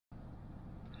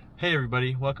Hey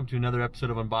everybody, welcome to another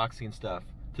episode of Unboxing Stuff.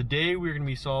 Today we're going to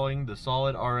be installing the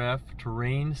Solid RF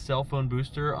Terrain cell phone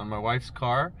booster on my wife's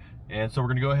car. And so we're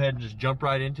going to go ahead and just jump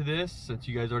right into this since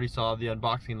you guys already saw the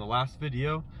unboxing in the last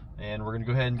video. And we're going to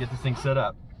go ahead and get this thing set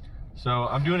up. So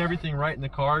I'm doing everything right in the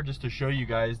car just to show you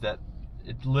guys that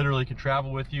it literally can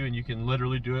travel with you and you can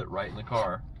literally do it right in the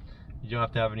car. You don't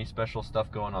have to have any special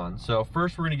stuff going on. So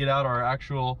first we're going to get out our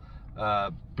actual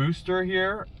booster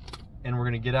here. And we're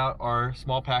going to get out our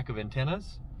small pack of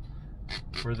antennas.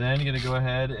 We're then going to go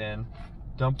ahead and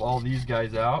dump all these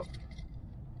guys out.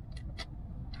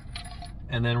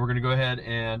 And then we're going to go ahead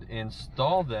and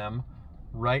install them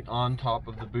right on top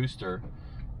of the booster.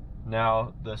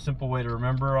 Now, the simple way to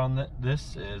remember on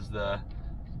this is the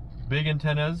big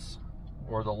antennas,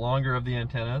 or the longer of the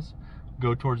antennas,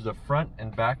 go towards the front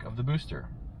and back of the booster.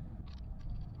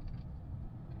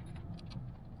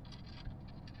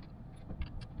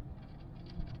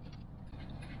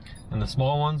 And the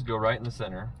small ones go right in the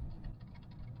center.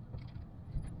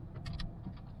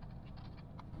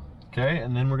 Okay,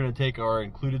 and then we're going to take our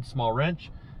included small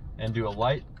wrench and do a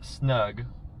light snug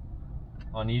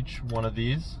on each one of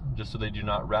these, just so they do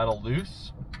not rattle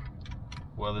loose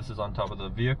while this is on top of the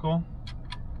vehicle.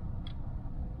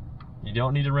 You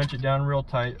don't need to wrench it down real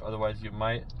tight, otherwise you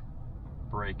might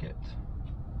break it.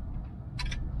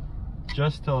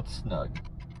 Just till it's snug.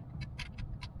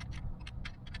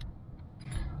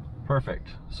 Perfect.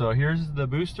 So here's the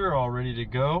booster all ready to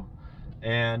go,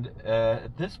 and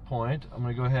at this point I'm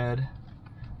going to go ahead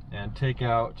and take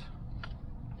out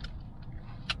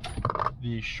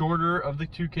the shorter of the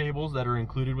two cables that are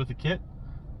included with the kit,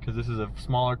 because this is a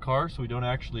smaller car, so we don't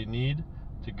actually need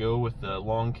to go with the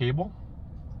long cable.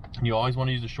 You always want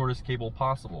to use the shortest cable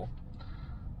possible.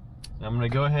 Now I'm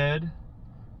going to go ahead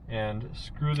and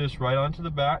screw this right onto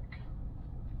the back,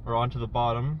 or onto the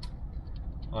bottom,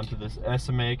 onto this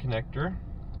SMA connector.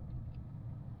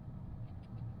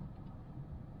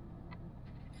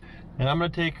 And I'm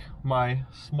going to take my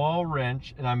small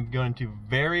wrench and I'm going to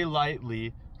very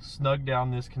lightly snug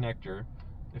down this connector.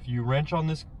 If you wrench on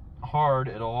this hard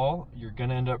at all, you're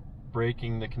going to end up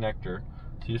breaking the connector.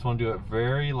 So you just want to do it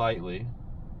very lightly.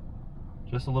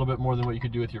 Just a little bit more than what you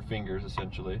could do with your fingers,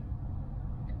 essentially.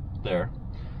 There.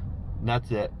 And that's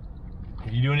it.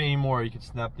 If you're doing it anymore, you can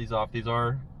snap these off. These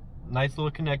are nice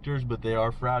little connectors, but they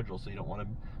are fragile, so you don't want to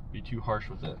be too harsh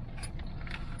with it.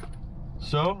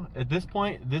 So at this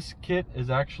point, this kit is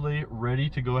actually ready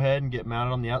to go ahead and get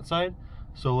mounted on the outside.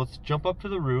 So let's jump up to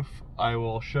the roof. I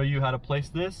will show you how to place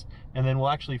this, and then we'll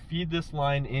actually feed this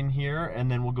line in here,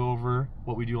 and then we'll go over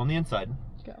what we do on the inside.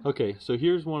 Okay, so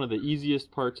here's one of the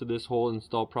easiest parts of this whole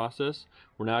install process.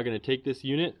 We're now going to take this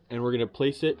unit and we're going to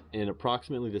place it in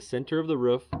approximately the center of the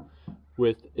roof,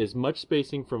 with as much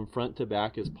spacing from front to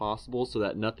back as possible so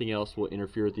that nothing else will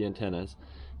interfere with the antennas.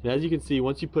 And as you can see,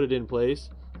 once you put it in place,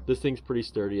 this thing's pretty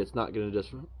sturdy. It's not going to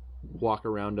just walk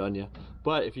around on you.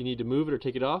 But if you need to move it or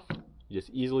take it off, you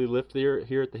just easily lift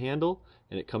here at the handle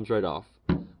and it comes right off.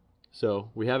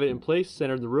 So we have it in place,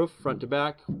 center of the roof, front to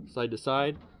back, side to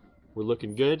side. We're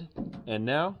looking good. And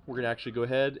now we're going to actually go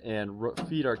ahead and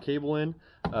feed our cable in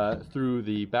through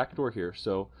the back door here.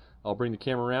 So I'll bring the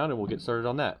camera around and we'll get started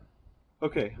on that.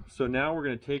 Okay, so now we're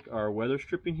going to take our weather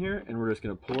stripping here and we're just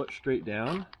going to pull it straight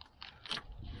down.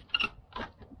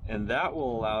 And that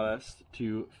will allow us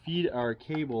to feed our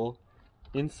cable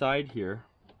inside here.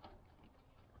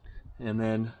 And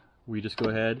then we just go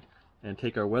ahead and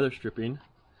take our weather stripping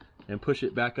and push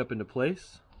it back up into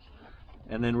place.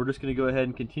 And then we're just going to go ahead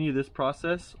and continue this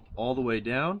process all the way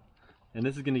down. And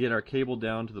this is going to get our cable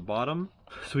down to the bottom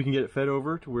so we can get it fed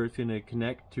over to where it's going to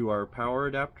connect to our power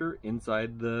adapter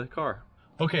inside the car.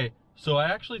 Okay, so I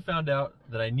actually found out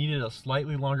that I needed a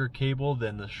slightly longer cable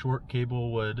than the short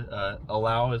cable would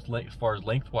allow as far as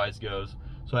lengthwise goes.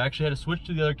 So I actually had to switch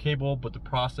to the other cable, but the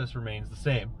process remains the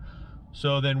same.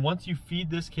 So then once you feed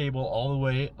this cable all the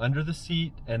way under the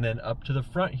seat and then up to the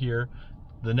front here,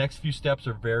 the next few steps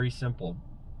are very simple.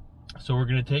 So we're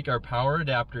going to take our power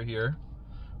adapter here.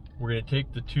 We're going to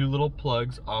take the two little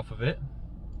plugs off of it.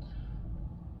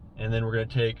 And then we're going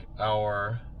to take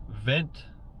our vent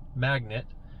magnet,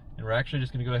 and we're actually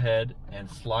just going to go ahead and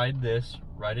slide this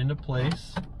right into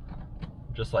place,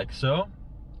 just like so.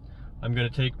 I'm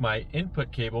going to take my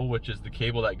input cable, which is the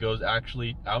cable that goes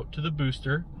actually out to the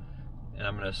booster, and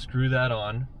I'm going to screw that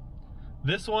on.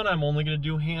 This one I'm only going to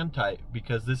do hand tight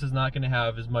because this is not going to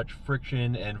have as much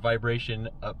friction and vibration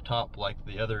up top like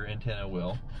the other antenna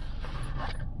will.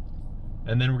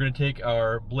 And then we're going to take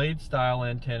our blade style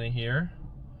antenna here,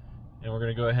 and we're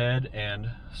going to go ahead and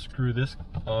screw this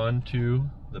onto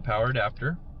the power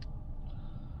adapter.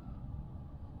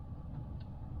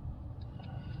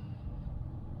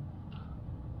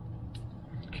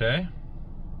 Okay,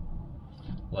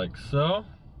 like so.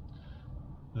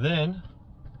 Then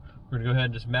we're gonna go ahead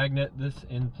and just magnet this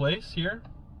in place here.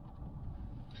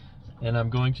 And I'm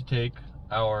going to take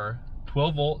our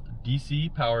 12-volt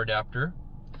DC power adapter,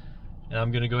 and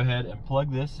I'm gonna go ahead and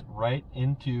plug this right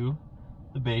into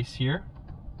the base here,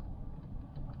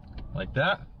 like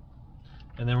that.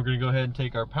 And then we're gonna go ahead and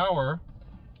take our power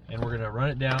and we're gonna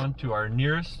run it down to our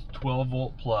nearest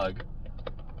 12-volt plug,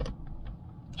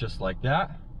 just like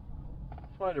that.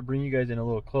 I wanted to bring you guys in a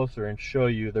little closer and show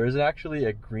you there is actually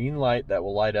a green light that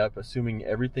will light up, assuming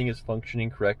everything is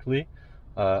functioning correctly,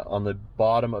 on the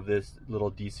bottom of this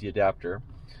little DC adapter.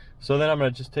 So then I'm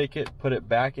going to just take it, put it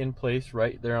back in place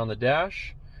right there on the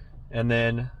dash, and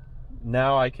then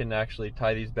now I can actually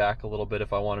tie these back a little bit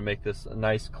if I want to make this a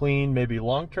nice clean, maybe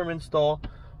long-term install,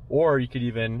 or you could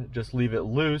even just leave it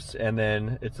loose and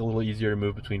then it's a little easier to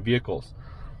move between vehicles.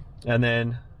 And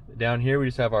then down here we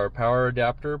just have our power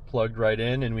adapter plugged right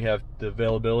in, and we have the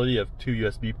availability of 2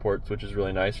 USB ports, which is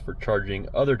really nice for charging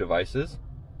other devices.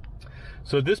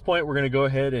 So at this point we're going to go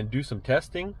ahead and do some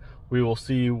testing. We will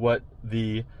see what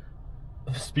the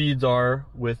speeds are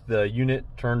with the unit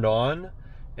turned on,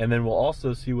 and then we'll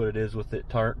also see what it is with it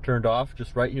turned off,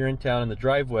 just right here in town in the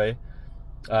driveway.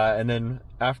 And then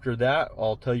after that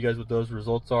I'll tell you guys what those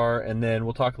results are, and then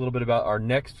we'll talk a little bit about our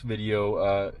next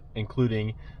video,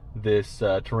 including this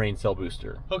terrain cell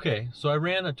booster. Okay, so I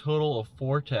ran a total of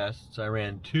 4 tests. I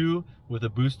ran 2 with a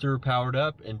booster powered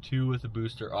up and 2 with a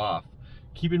booster off.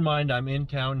 Keep in mind I'm in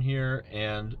town here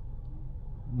and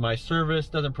my service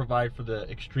doesn't provide for the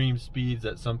extreme speeds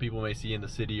that some people may see in the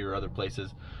city or other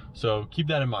places, so keep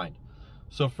that in mind.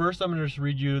 So first I'm going to just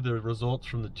read you the results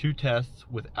from the 2 tests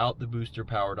without the booster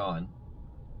powered on.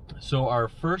 So our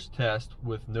first test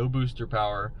with no booster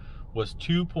power was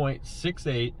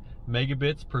 2.68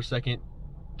 megabits per second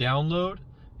download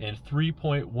and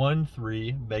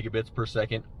 3.13 megabits per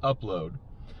second upload.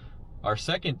 Our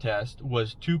second test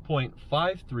was 2.53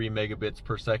 megabits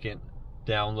per second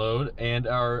download, and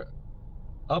our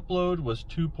upload was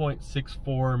 2.64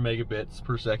 megabits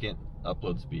per second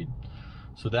upload speed.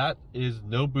 So that is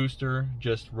no booster,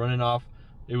 just running off.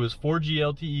 It was 4G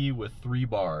LTE with 3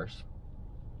 bars.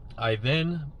 I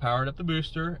then powered up the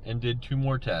booster and did 2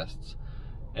 more tests,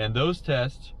 and those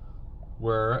tests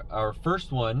were, our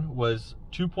first one was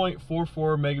 2.44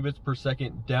 megabits per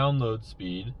second download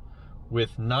speed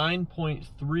with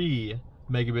 9.3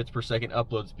 megabits per second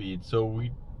upload speed. So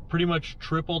we pretty much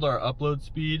tripled our upload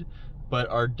speed, but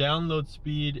our download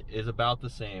speed is about the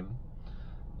same.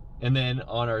 And then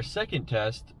on our second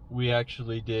test, we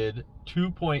actually did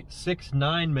 2.69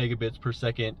 megabits per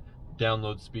second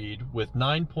download speed with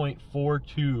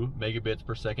 9.42 megabits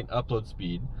per second upload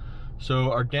speed.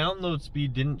 So our download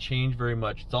speed didn't change very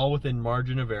much. It's all within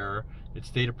margin of error. It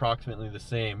stayed approximately the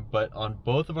same, but on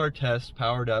both of our tests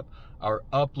powered up, our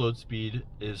upload speed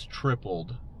is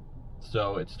tripled.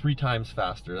 So it's 3 times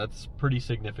faster. That's pretty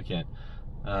significant.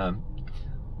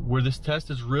 Where this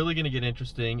test is really going to get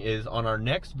interesting is on our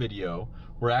next video.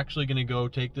 We're actually going to go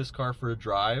take this car for a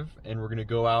drive, and we're going to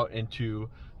go out into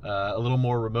a little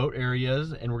more remote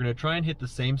areas, and we're going to try and hit the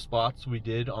same spots we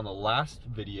did on the last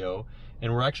video,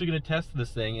 and we're actually going to test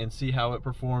this thing and see how it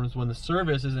performs when the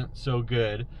service isn't so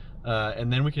good,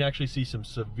 and then we can actually see some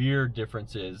severe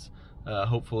differences,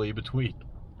 hopefully between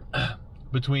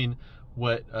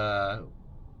what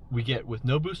we get with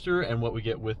no booster and what we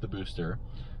get with the booster.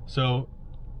 So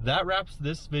that wraps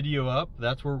this video up.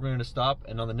 That's where we're going to stop,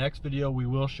 and on the next video we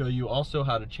will show you also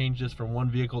how to change this from one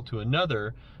vehicle to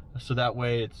another, so that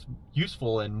way it's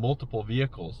useful in multiple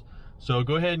vehicles. So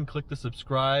go ahead and click the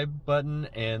subscribe button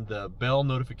and the bell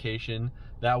notification.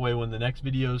 That way when the next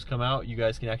videos come out, you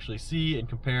guys can actually see and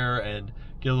compare and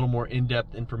get a little more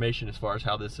in-depth information as far as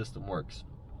how this system works.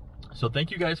 So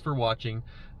thank you guys for watching.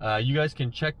 You guys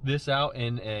can check this out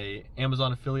in a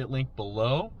Amazon affiliate link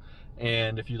below.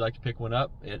 And if you'd like to pick one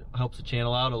up, it helps the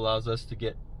channel out, allows us to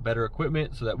get better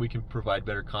equipment so that we can provide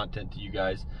better content to you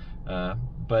guys.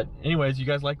 But anyways, you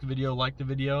guys like the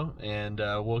video, and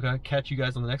we'll catch you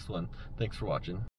guys on the next one. Thanks for watching.